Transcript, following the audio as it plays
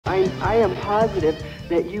I am positive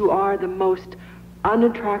that you are the most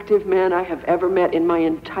unattractive man I have ever met in my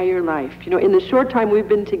entire life. You know, in the short time we've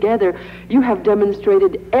been together, you have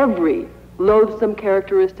demonstrated every loathsome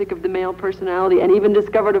characteristic of the male personality and even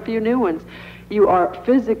discovered a few new ones. You are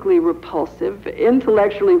physically repulsive,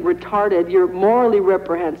 intellectually retarded, you're morally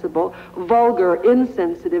reprehensible, vulgar,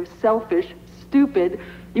 insensitive, selfish, stupid.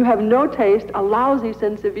 You have no taste, a lousy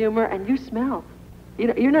sense of humor, and you smell. You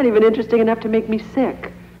know, you're not even interesting enough to make me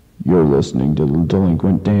sick. You're listening to the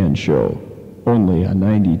Delinquent Dan Show, only on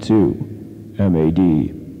 92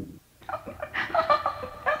 MAD.